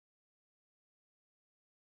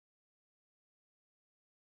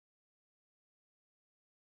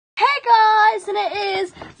Hi guys, and it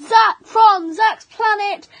is Zach from Zach's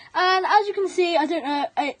Planet, and as you can see, I don't know,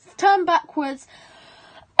 it's turned backwards,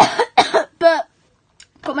 but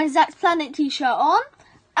got my Zach's Planet t-shirt on,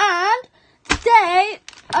 and today,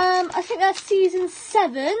 I think that's season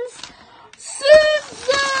 7's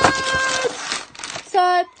scissors!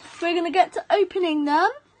 So, we're going to get to opening them.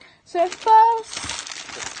 So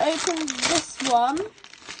first, let's open this one.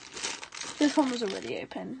 This one was already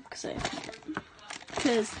open, because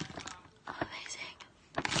amazing.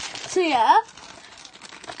 So yeah,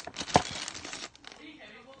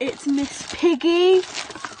 it's Miss Piggy.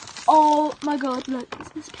 Oh my god, look,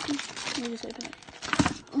 it's Miss Piggy. Let me just open it.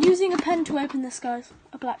 I'm using a pen to open this, guys.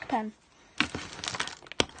 A black pen.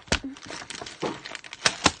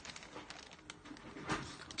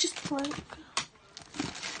 Just broke.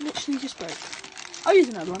 Literally just broke. I'll use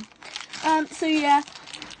another one. So yeah.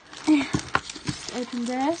 Open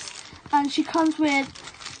this, and she comes with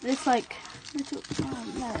this like little, oh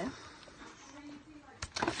no,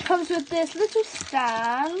 comes with this little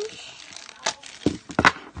stand,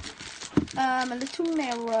 a little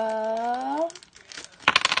mirror,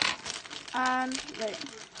 and like,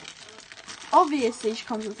 obviously she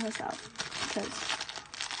comes with herself, because,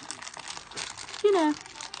 you know.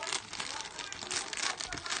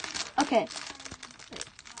 Okay.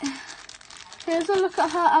 Here's a look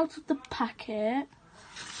at her out of the packet.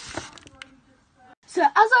 So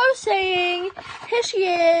as I was saying, here she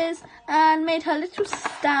is, and made her little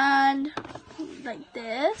stand like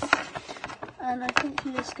this. And I think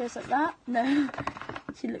she just goes like that. No,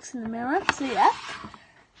 she looks in the mirror. So yeah.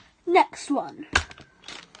 Next one.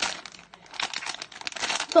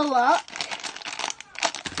 For luck,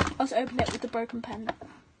 I'll just open it with the broken pen.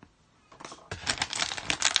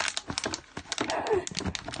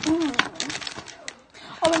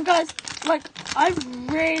 Oh, and guys, like, I've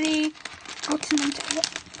really gotten into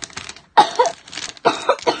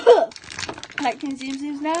collecting Tsum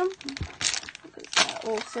Tsums now, because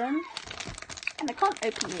they're awesome, and I can't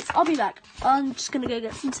open these. I'll be back. I'm just going to go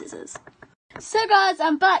get some scissors. So guys,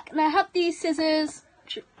 I'm back, and I have these scissors,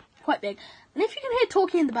 which are quite big, and if you can hear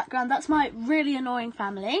talking in the background, that's my really annoying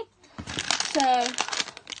family. So,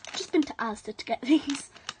 I've just been to Asda to get these.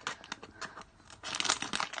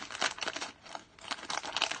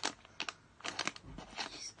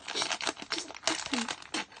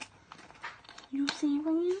 You see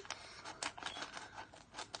me?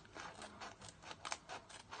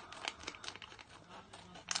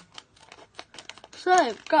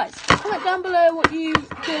 So, guys, comment down below what you're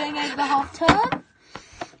doing over the half term.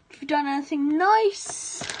 If you've done anything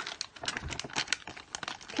nice,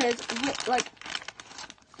 because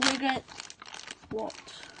we're going. What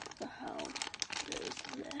the hell is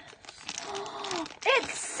this?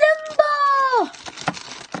 It's Simba!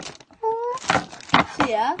 So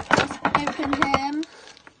yeah, let's open him.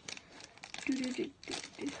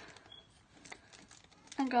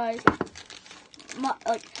 And guys,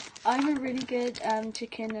 I have a really good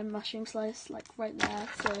chicken and mushroom slice right there.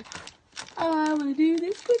 So I want to do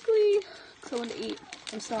this quickly because I want to eat.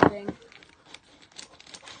 I'm starving.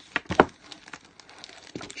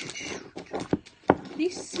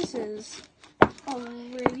 These scissors are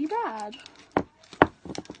really bad.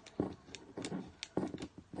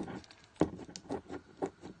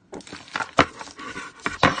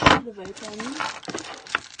 Open.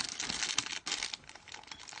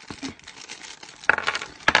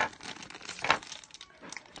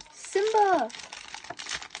 Simba!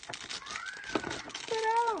 Get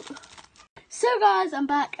out! So guys, I'm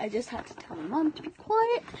back. I just had to tell my mum to be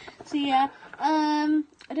quiet. So yeah, I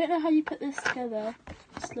don't know how you put this together.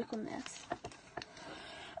 Just look on this.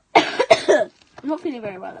 I'm not feeling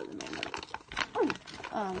very well at the moment.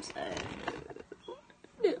 Oh,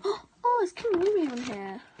 it's Kamimi on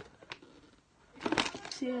here.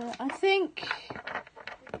 Yeah, I think.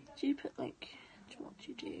 Do you put what do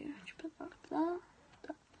you do? Do you put that there?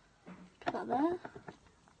 Put that there?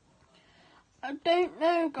 I don't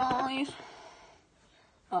know, guys.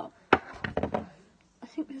 Oh, I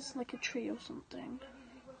think this is like a tree or something.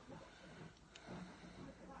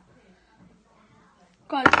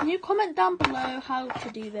 Guys, can you comment down below how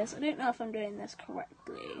to do this? I don't know if I'm doing this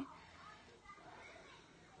correctly.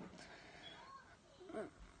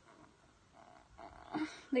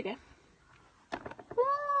 There you go.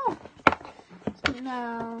 Whoa! So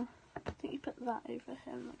now, I think you put that over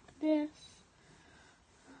him like this.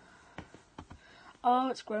 Oh,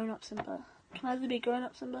 it's grown-up Simba. Can either be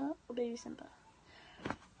grown-up Simba or baby Simba.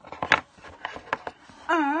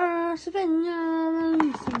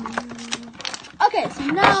 Okay, so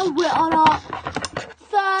now we're on our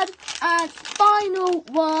third and final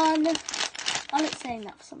one. I like saying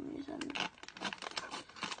that for some reason.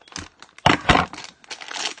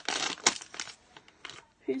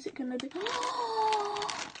 Who's it gonna be?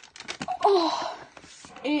 Oh,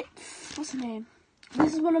 it's, what's the name?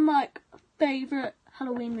 This is one of my favourite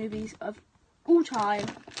Halloween movies of all time.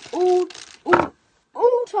 All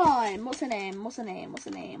time. What's her name? What's her name? What's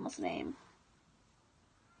her name? What's her name?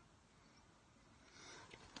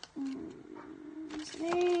 What's her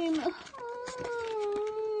name?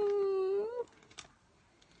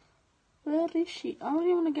 Where is she? I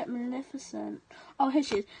really want to get Maleficent. Oh, here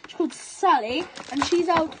she is. She's called Sally, and she's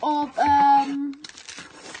out of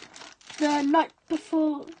the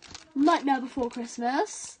Nightmare Before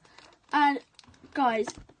Christmas. And guys,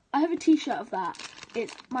 I have a T-shirt of that.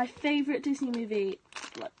 It's my favourite Disney movie.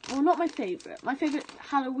 Well, not my favourite. My favourite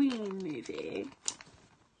Halloween movie.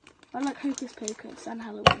 I like Hocus Pocus and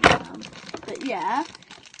Halloween now. But yeah,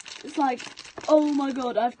 it's like, oh my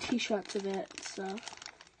god, I have T-shirts of it. So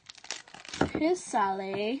here's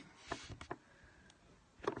Sally.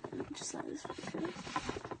 Just like this picture.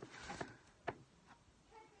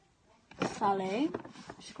 Sally.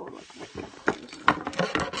 She's got like,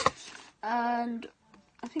 and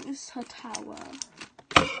I think this is her tower.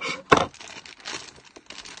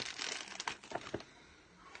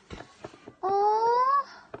 Oh,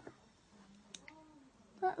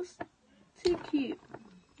 that was too cute.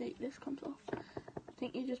 Wait, this comes off. I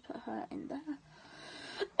think you just put her in there.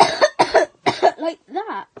 Like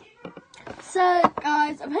that. So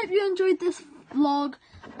guys, I hope you enjoyed this vlog.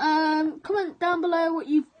 Comment down below what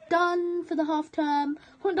you've done for the half term.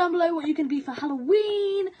 Comment down below what you're going to be for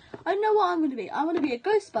Halloween. I know what I'm going to be. I want to be a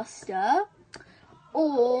Ghostbuster,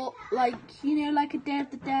 or like, you know, like a Day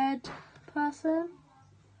of the Dead person.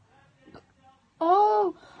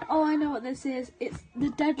 Oh, I know what this is. It's the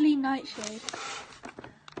Deadly Nightshade.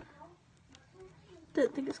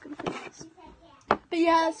 Don't think it's going to fit this. But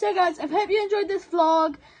yeah, so guys, I hope you enjoyed this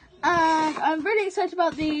vlog, and I'm really excited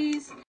about these.